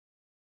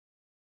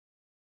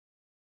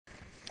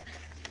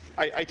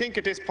I think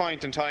at this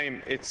point in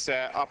time it's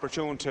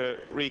opportune to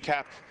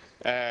recap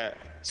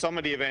some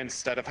of the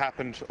events that have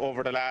happened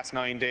over the last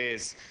 9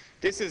 days.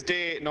 This is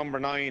day number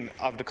 9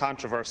 of the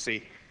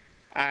controversy,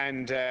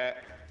 and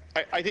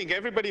I think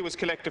everybody was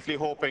collectively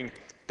hoping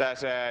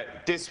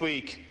that this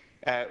week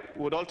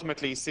would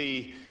ultimately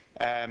see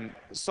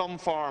some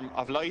form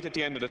of light at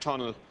the end of the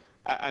tunnel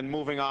and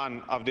moving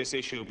on of this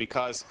issue,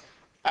 because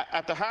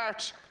at the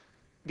heart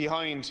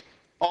behind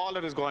all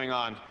that is going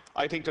on,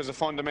 I think there's a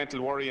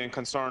fundamental worry and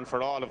concern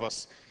for all of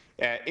us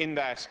in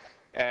that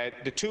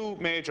the two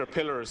major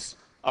pillars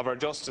of our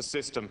justice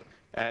system,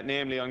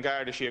 namely on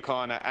Garda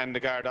Síochána and the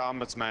Garda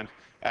Ombudsman,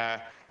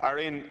 are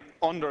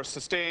under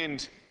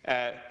sustained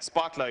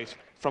spotlight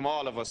from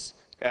all of us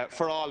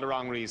for all the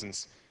wrong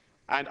reasons.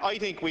 And I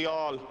think we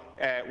all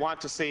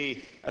want to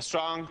see a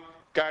strong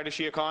Garda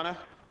Síochána,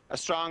 a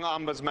strong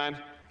Ombudsman,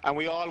 and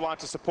we all want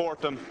to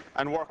support them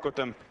and work with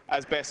them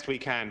as best we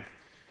can.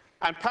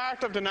 And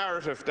part of the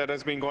narrative that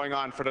has been going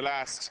on for the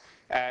last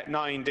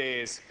 9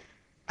 days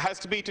has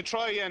to be to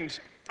try and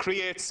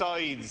create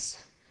sides.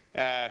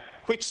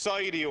 Which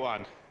side are you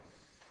on?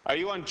 Are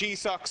you on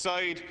Gsoc's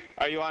side?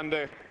 Are you on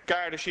the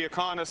Garda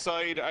Síochána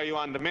side? Are you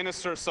on the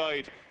minister's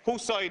side?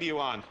 Whose side are you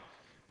on?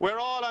 We're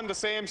all on the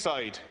same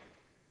side,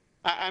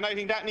 and I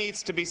think that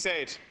needs to be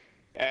said.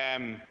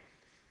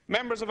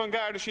 Members of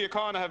Garda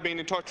Síochána have been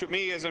in touch with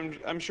me, as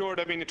I'm sure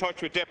they've been in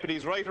touch with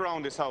deputies right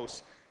around this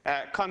House,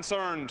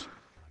 concerned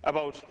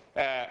about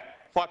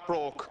what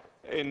broke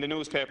in the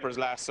newspapers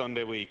last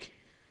Sunday week.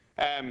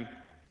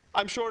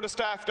 I'm sure the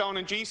staff down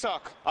in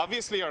Gsoc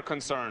obviously are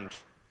concerned.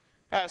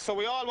 So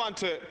we all want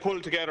to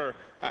pull together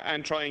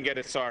and try and get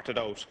it sorted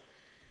out.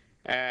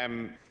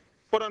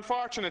 But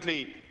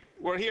unfortunately,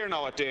 we're here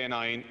now at day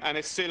 9 and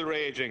it's still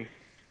raging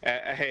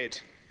ahead.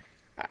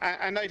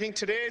 And I think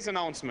today's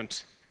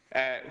announcement,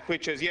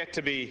 which has yet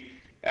to be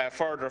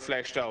further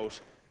fleshed out,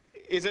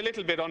 is a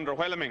little bit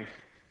underwhelming,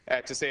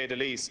 to say the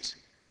least,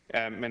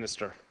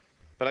 Minister.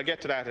 But I'll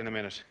get to that in a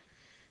minute.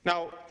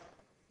 Now,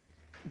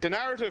 the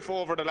narrative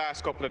over the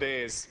last couple of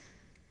days,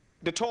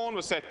 the tone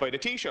was set by the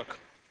Taoiseach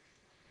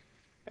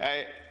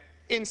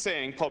in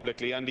saying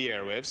publicly on the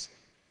airwaves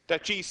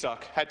that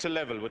Gsoc had to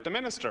level with the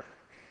Minister.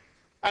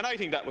 And I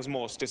think that was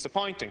most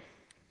disappointing.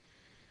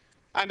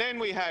 And then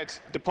we had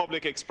the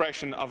public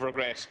expression of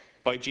regret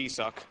by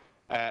Gsoc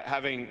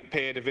having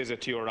paid a visit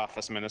to your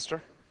office,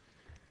 Minister.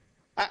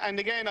 And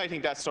again, I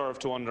think that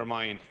served to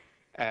undermine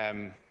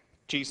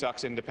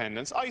Gsoc's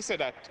independence.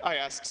 I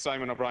asked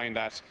Simon O'Brien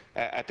that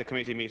at the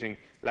committee meeting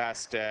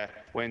last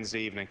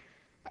Wednesday evening.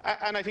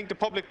 And I think the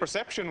public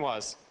perception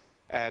was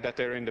that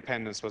their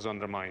independence was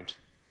undermined.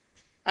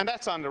 And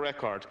that's on the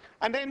record.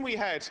 And then we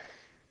had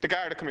the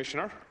Garda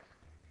Commissioner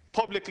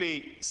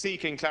publicly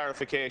seeking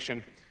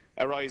clarification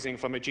arising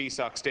from a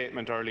Gsoc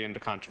statement early in the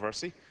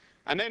controversy.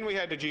 And then we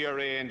had the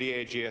GRA and the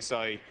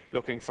AGSI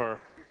looking for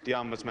the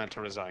Ombudsman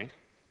to resign.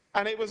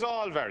 And it was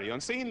all very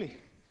unseemly.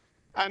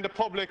 And the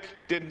public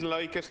didn't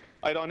like it.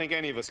 I don't think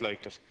any of us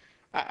liked it.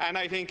 And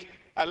I think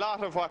a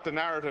lot of what the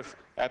narrative,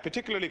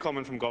 particularly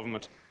coming from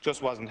government,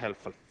 just wasn't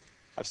helpful.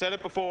 I've said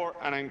it before,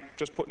 and I'm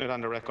just putting it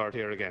on the record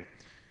here again.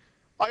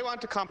 I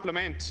want to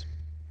compliment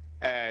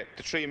the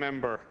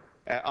 3-member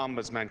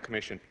Ombudsman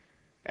Commission.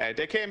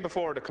 They came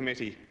before the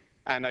committee,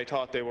 and I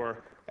thought they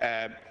were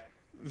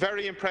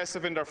very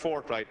impressive in their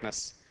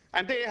forthrightness.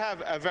 And they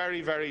have a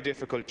very, very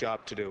difficult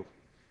job to do.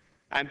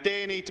 And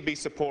they need to be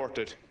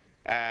supported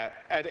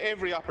at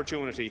every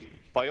opportunity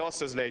by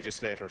us as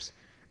legislators,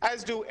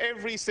 as do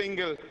every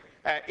single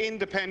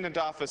independent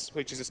office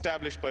which is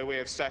established by way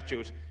of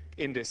statute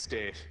in this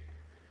state.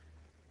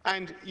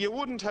 And you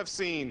wouldn't have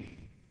seen,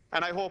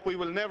 and I hope we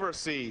will never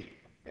see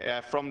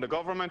from the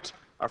government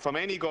or from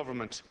any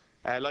government,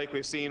 like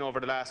we've seen over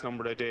the last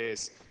number of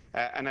days,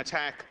 an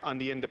attack on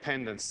the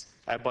independence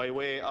by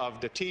way of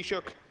the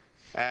Taoiseach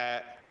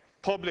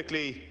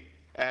publicly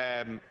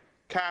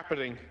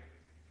carpeting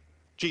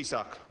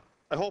Gsoc.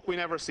 I hope we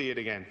never see it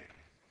again.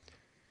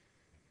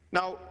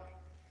 Now,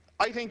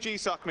 I think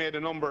Gsoc made a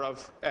number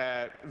of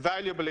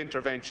valuable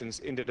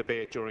interventions in the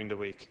debate during the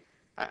week.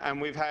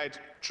 And we've had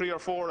 3 or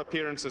 4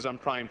 appearances on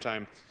prime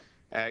time.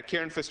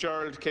 Kieran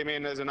Fitzgerald came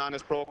in as an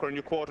honest broker, and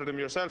you quoted him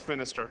yourself,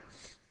 Minister,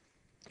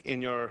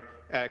 in your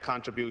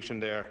contribution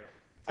there.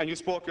 And you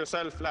spoke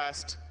yourself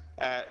last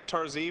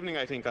Thursday evening,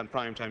 I think, on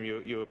prime time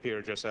you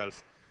appeared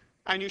yourself.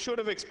 And you should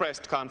have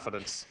expressed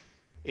confidence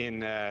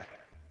in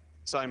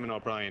Simon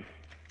O'Brien.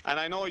 And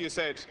I know you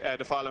said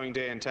the following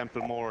day in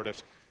Templemore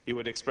that you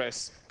would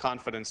express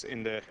confidence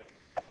in the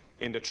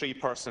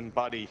 3-person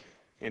body,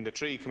 in the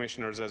 3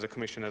 commissioners as a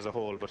commission as a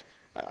whole. But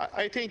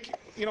I think,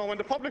 when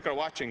the public are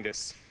watching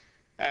this,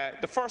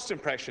 the first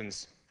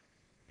impressions,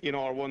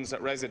 are ones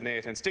that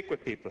resonate and stick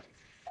with people.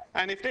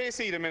 And if they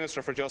see the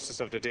Minister for Justice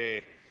of the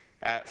day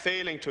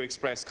failing to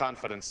express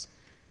confidence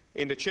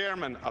in the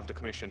chairman of the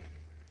commission,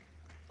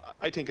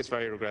 I think it's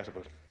very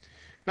regrettable.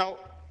 Now,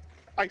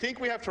 I think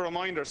we have to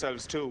remind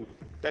ourselves too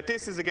that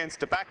this is against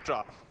the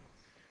backdrop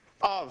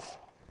of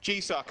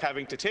Gsoc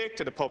having to take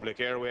to the public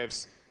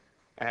airwaves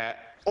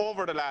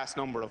over the last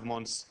number of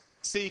months,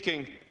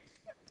 seeking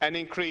an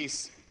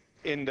increase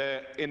in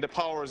the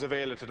powers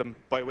available to them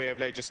by way of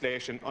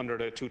legislation under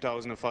the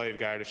 2005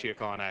 Garda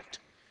Síochána Act.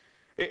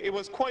 It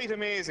was quite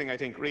amazing, I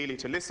think, really,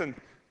 to listen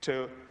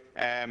to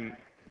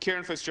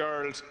Kieran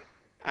Fitzgerald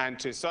and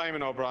to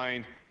Simon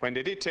O'Brien when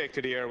they did take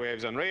to the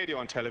airwaves on radio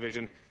and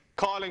television,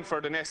 calling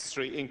for the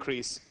necessary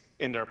increase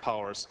in their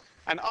powers.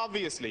 And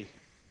obviously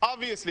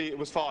it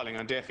was falling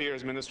on deaf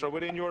ears, Minister,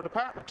 within your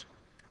department.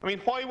 I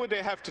mean, why would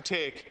they have to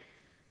take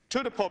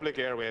to the public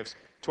airwaves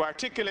to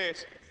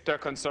articulate their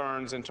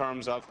concerns in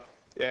terms of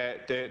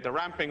the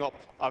ramping up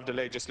of the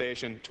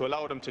legislation to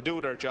allow them to do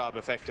their job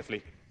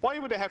effectively? Why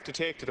would they have to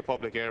take to the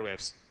public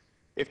airwaves?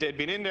 If they'd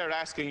been in there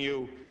asking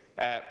you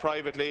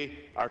privately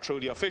or through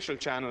the official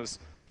channels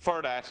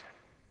for that,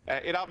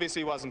 it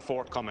obviously wasn't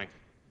forthcoming.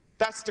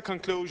 That's the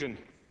conclusion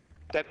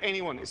that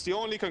it's the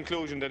only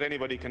conclusion that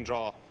anybody can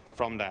draw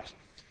from that.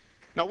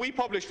 Now, we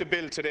published a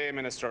bill today,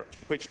 Minister,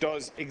 which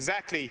does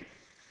exactly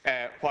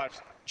what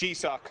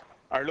Gsoc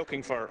are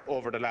looking for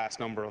over the last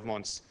number of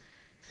months.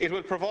 It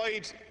will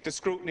provide the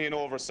scrutiny and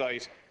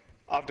oversight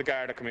of the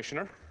Garda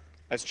Commissioner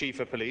as Chief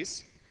of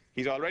Police.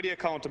 He's already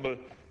accountable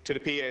to the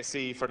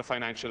PAC for the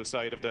financial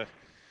side of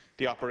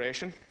the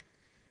operation.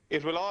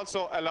 It will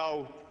also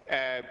allow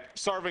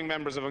serving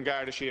members of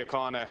Garda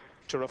Síochána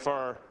to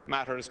refer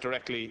matters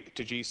directly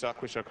to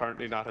Gsoc, which are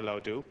currently not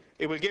allowed to.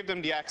 It will give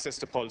them the access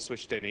to Pulse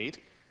which they need.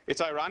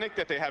 It's ironic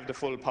that they have the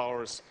full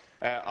powers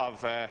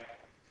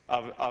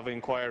of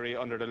inquiry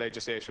under the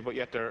legislation, but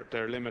yet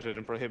they're limited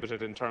and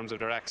prohibited in terms of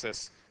their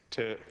access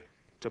to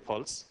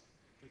Pulse.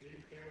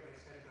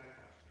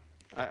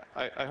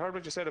 I heard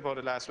what you said about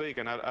it last week,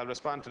 and I'll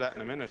respond to that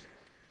in a minute.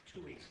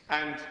 2 weeks.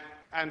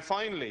 And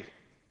finally,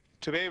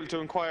 to be able to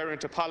inquire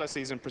into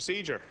policies and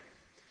procedure,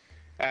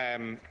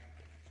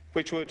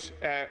 which would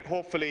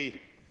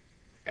hopefully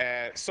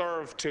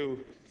serve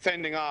to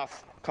fending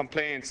off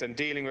complaints and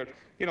dealing with,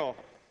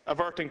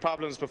 averting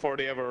problems before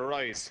they ever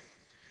arise.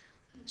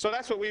 So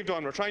that's what we've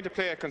done. We're trying to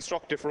play a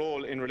constructive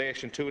role in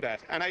relation to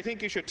that. And I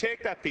think you should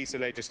take that piece of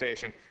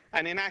legislation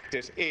and enact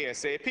it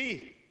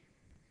ASAP.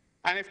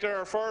 And if there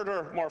are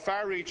further, more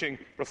far-reaching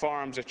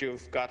reforms that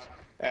you've got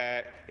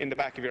in the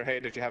back of your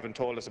head that you haven't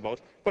told us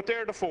about, but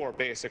they're the 4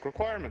 basic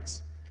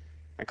requirements.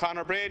 And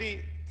Conor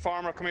Brady,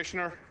 former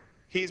Commissioner,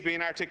 he's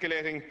been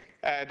articulating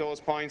those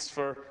points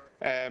for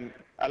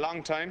a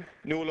long time.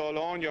 Nuala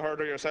alone, you heard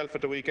her yourself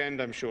at the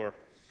weekend, I'm sure.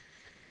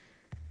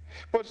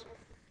 But,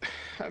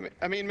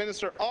 I mean,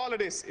 Minister, all of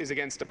this is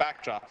against the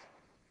backdrop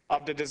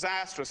of the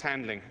disastrous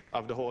handling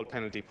of the whole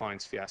penalty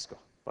points fiasco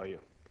by you.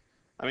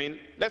 I mean,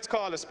 let's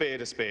call a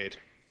spade a spade.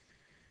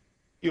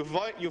 You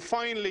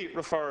finally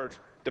referred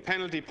the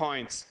penalty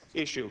points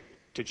issue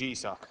to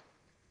Gsoc.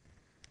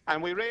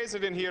 And we raised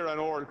it in here on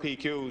oral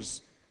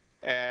PQs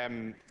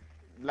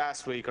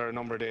last week or a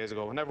number of days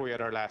ago, whenever we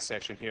had our last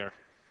session here.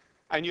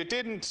 And you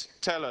didn't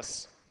tell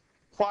us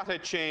what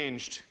had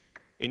changed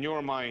in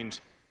your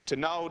mind to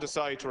now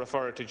decide to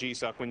refer it to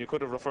Gsoc when you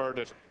could have referred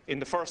it in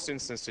the first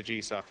instance to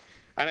Gsoc.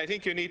 And I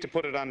think you need to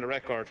put it on the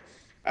record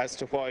as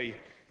to why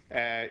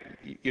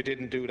you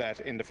didn't do that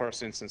in the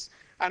first instance.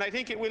 And I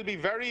think it will be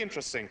very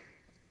interesting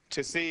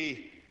to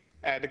see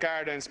the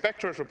Garda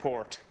Inspectorate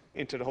report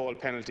into the whole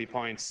penalty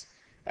points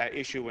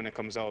issue when it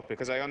comes out,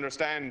 because I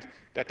understand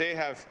that they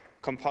have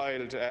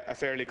compiled a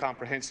fairly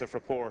comprehensive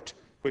report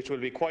which will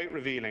be quite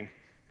revealing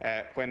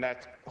when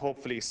that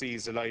hopefully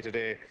sees the light of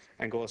day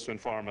and goes to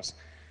inform us.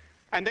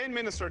 And then,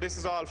 Minister, this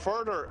is all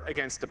further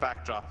against the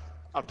backdrop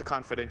of the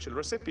confidential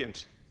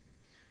recipient.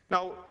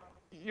 Now,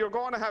 you're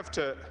going to have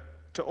to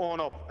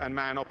own up and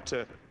man up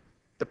to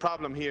the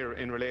problem here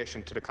in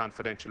relation to the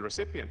confidential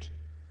recipient.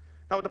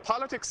 Now, the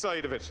politics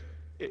side of it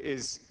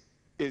is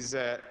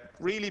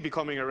really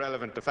becoming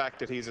irrelevant, the fact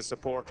that he's a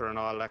supporter and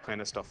all that kind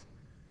of stuff.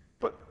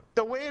 But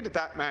the way that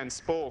that man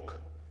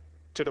spoke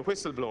to the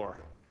whistleblower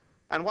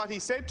and what he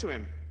said to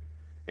him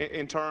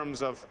in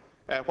terms of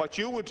what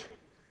you would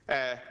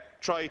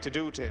try to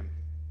do to him,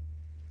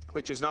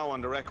 which is now on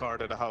the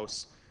record of the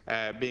House,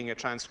 being a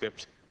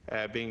transcript,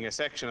 being a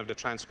section of the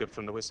transcript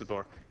from the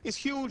whistleblower, is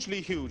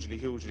hugely, hugely,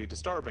 hugely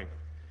disturbing.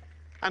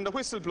 And the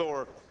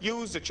whistleblower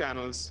used the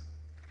channels,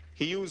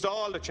 he used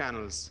all the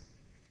channels,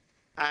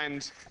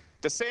 and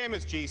the same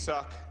as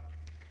Gsoc,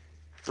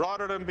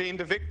 rather than being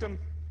the victim,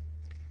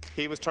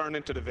 he was turned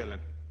into the villain.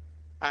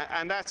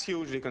 And that's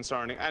hugely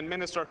concerning. And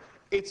Minister,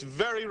 it's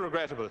very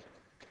regrettable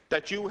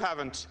that you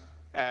haven't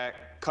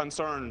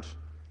concerned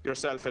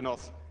yourself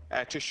enough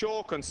to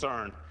show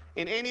concern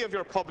in any of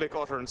your public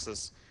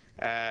utterances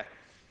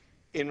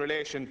in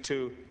relation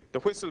to the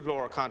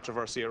whistleblower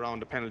controversy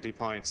around the penalty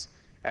points.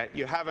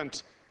 You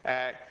haven't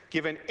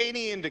given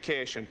any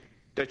indication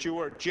that you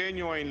were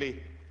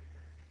genuinely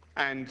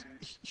and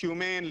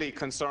humanely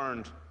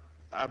concerned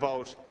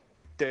about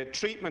the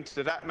treatment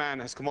that that man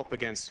has come up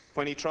against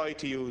when he tried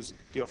to use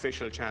the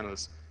official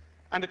channels.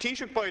 And the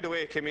Taoiseach, by the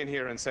way, came in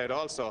here and said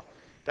also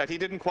that he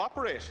didn't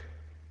cooperate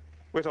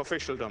with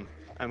officialdom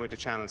and with the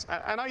channels.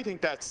 And I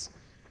think that's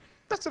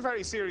That's a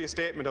very serious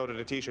statement out of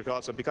the Taoiseach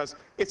also, because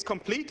it's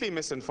completely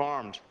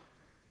misinformed.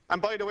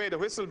 And by the way, the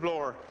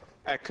whistleblower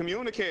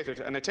communicated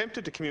and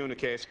attempted to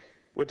communicate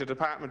with the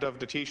Department of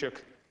the Taoiseach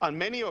on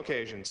many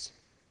occasions.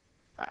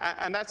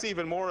 And that's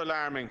even more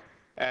alarming,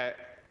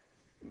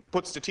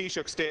 puts the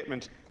Taoiseach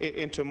statement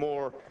into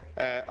more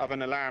of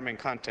an alarming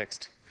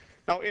context.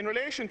 Now, in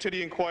relation to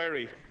the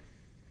inquiry,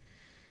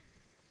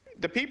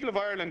 the people of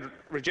Ireland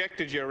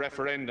rejected your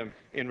referendum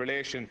in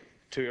relation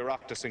to your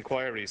Oireachtas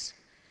inquiries.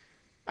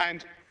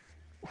 And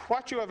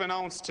what you have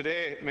announced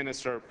today,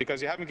 Minister,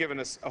 because you haven't given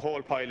us a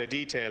whole pile of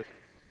detail,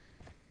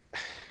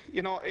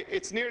 you know,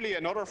 it's nearly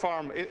another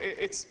form,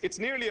 it's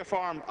nearly a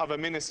form of a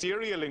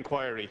ministerial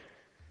inquiry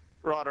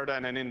rather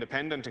than an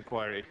independent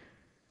inquiry.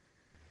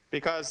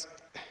 Because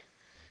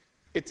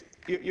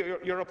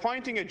you're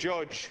appointing a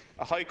judge,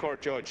 a High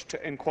Court judge,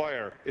 to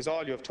inquire, is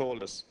all you have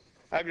told us.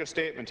 I have your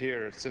statement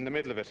here, it's in the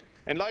middle of it.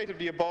 In light of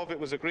the above, it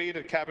was agreed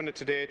at Cabinet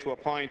today to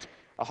appoint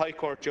a High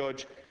Court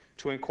judge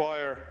to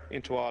inquire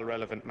into all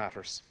relevant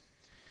matters.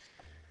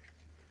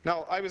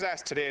 Now, I was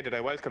asked today did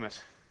I welcome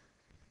it.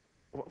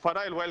 What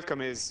I'll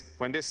welcome is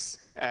when this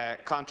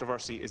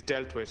controversy is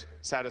dealt with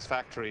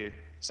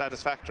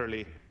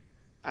satisfactorily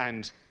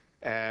and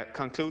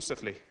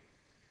conclusively.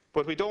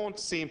 But we don't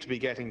seem to be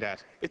getting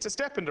that. It's a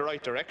step in the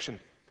right direction.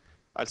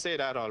 I'll say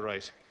that all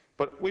right.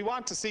 But we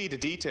want to see the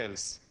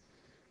details.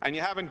 And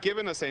you haven't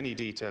given us any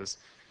details.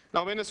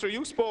 Now, Minister,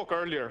 you spoke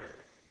earlier,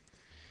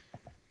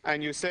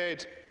 and you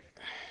said,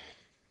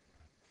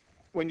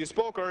 when you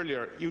spoke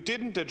earlier, you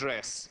didn't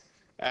address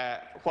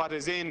what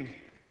is in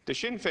the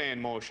Sinn Féin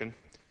motion,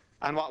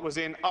 and what was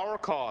in our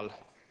call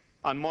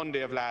on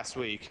Monday of last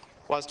week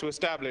was to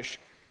establish,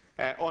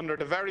 under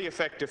the very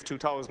effective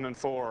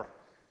 2004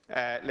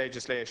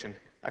 legislation,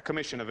 a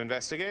commission of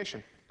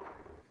investigation.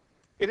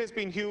 It has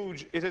been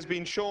huge. It has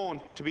been shown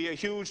to be a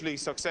hugely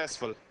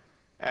successful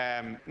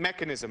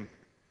mechanism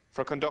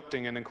for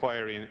conducting an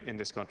inquiry in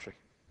this country.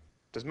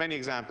 There's many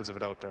examples of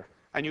it out there.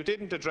 And you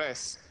didn't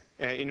address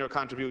in your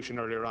contribution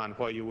earlier on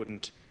why you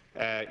wouldn't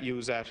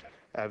use that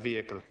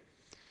vehicle.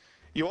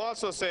 You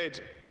also said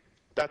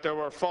that there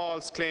were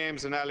false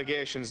claims and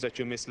allegations that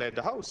you misled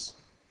the House.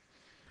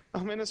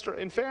 Now, Minister,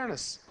 in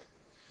fairness,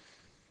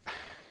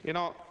 you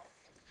know,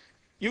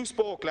 you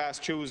spoke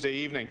last Tuesday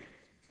evening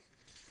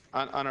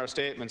on our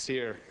statements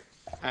here,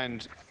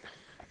 and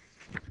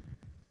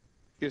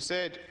you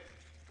said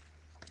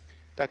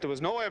that there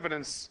was no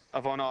evidence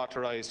of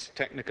unauthorised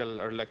technical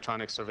or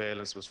electronic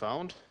surveillance was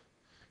found.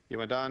 You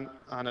went on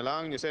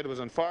along and you said it was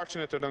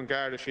unfortunate that An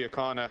Garda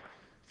Síochána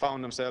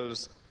found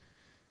themselves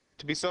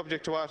to be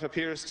subject to what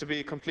appears to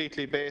be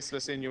completely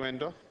baseless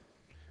innuendo.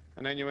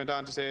 And then you went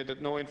on to say that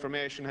no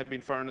information had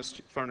been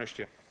furnished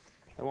you.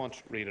 I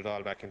won't read it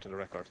all back into the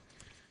record.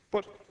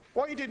 But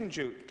why didn't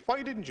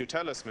you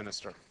tell us,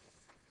 Minister,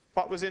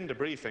 what was in the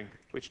briefing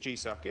which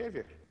Gsoc gave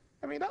you?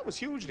 I mean, that was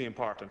hugely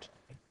important.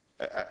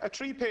 A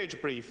three-page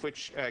brief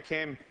which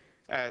came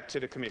to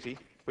the committee,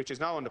 which is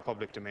now in the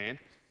public domain,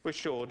 which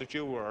showed that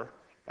you were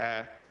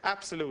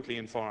absolutely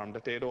informed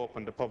that they had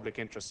opened a public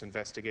interest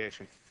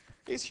investigation,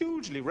 is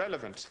hugely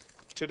relevant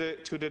to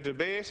the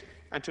debate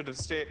and to the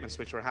statements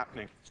which were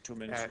happening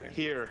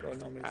here,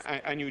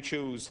 and you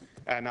choose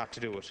not to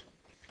do it.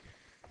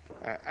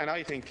 And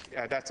I think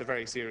that's a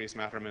very serious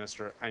matter,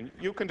 Minister. And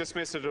you can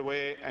dismiss it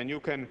away, and you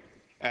can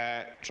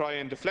try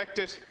and deflect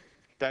it,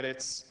 that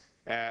it's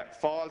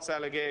false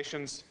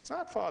allegations. It's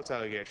not false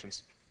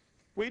allegations.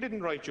 We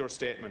didn't write your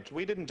statement.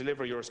 We didn't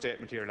deliver your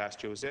statement here last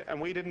Tuesday, and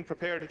we didn't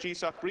prepare the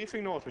Gsoc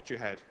briefing note which you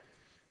had.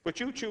 But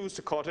you choose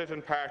to cut it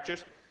and part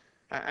it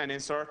and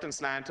insert and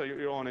slant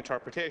your own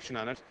interpretation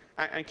on it,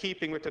 and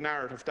keeping with the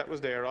narrative that was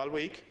there all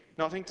week.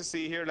 Nothing to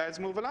see here, lads,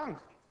 move along.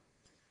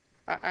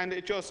 And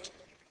it just,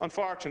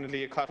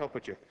 unfortunately, it caught up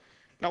with you.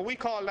 Now, we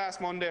called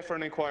last Monday for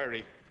an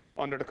inquiry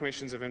under the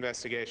Commissions of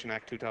Investigation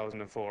Act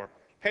 2004,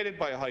 headed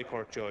by a High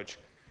Court judge,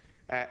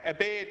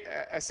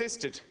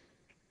 assisted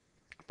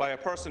by a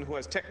person who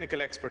has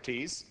technical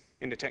expertise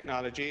in the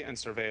technology and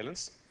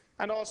surveillance,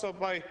 and also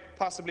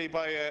possibly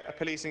by a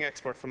policing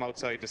expert from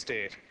outside the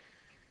state.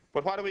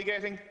 But what are we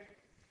getting?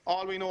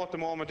 All we know at the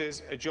moment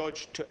is a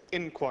judge to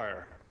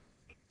inquire.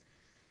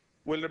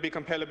 Will there be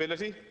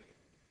compellability?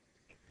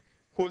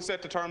 Who will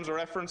set the terms of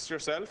reference?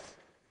 Yourself?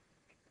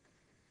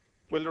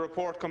 Will the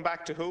report come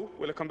back to who?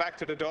 Will it come back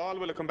to the Dáil?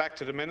 Will it come back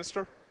to the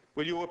Minister?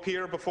 Will you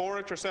appear before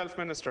it yourself,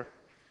 Minister?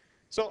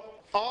 So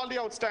all the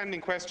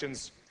outstanding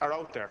questions are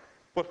out there.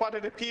 But what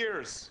it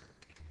appears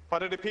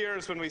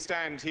when we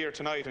stand here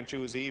tonight on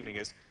Tuesday evening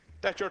is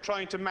that you're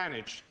trying to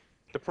manage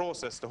the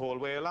process the whole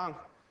way along.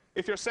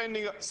 If you're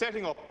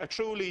setting up a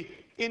truly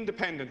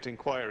independent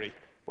inquiry,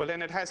 well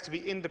then it has to be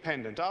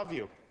independent of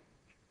you.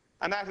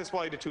 And that is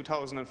why the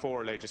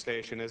 2004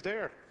 legislation is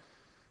there.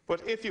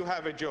 But if you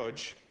have a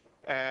judge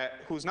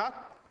who's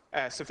not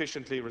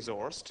sufficiently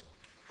resourced,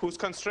 who's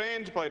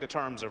constrained by the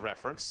terms of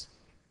reference,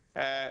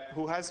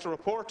 who has to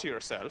report to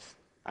yourself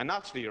and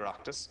not to the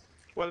Oireachtas,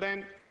 well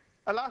then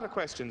a lot of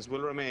questions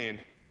will remain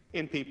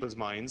in people's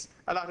minds,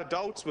 a lot of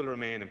doubts will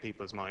remain in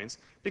people's minds,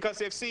 because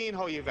they've seen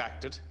how you've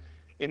acted,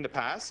 in the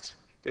past.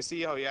 They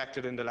see how he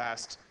acted in the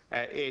last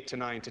 8 to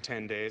 9 to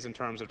 10 days in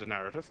terms of the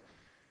narrative.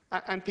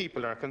 And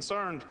people are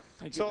concerned.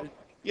 So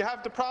you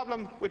have the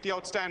problem with the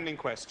outstanding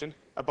question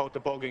about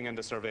the bugging and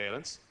the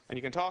surveillance. And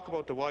you can talk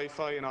about the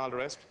Wi-Fi and all the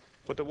rest,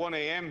 but the 1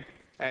 a.m.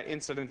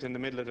 Incident in the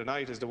middle of the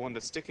night is the one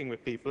that's sticking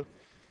with people.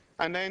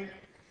 And then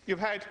you've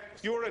had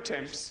your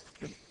attempts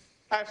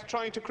at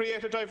trying to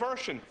create a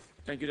diversion.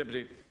 Thank you,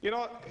 Deputy. You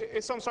know,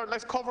 it's some sort of,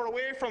 let's cover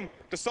away from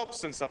the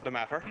substance of the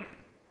matter,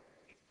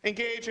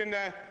 engage in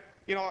a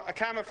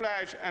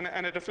camouflage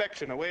and a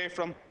deflection away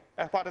from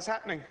what is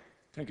happening.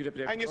 Thank you,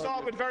 Deputy. And you saw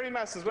it with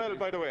Verymass as well,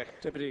 by the way.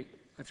 Deputy, I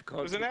have to call.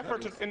 There was an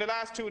effort in the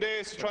last 2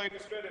 days to try and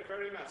discredit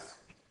Verymass.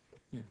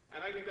 Yeah.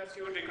 And I think that's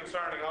hugely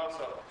concerning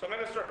also. So,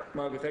 Minister,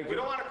 Margaret, thank you. We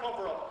don't want to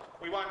cover up.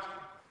 We want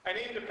an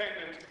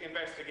independent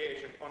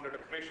investigation under the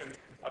Commission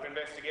of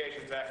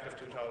Investigations Act of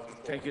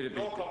 2004. Thank you,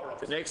 Deputy. No cover up.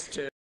 The next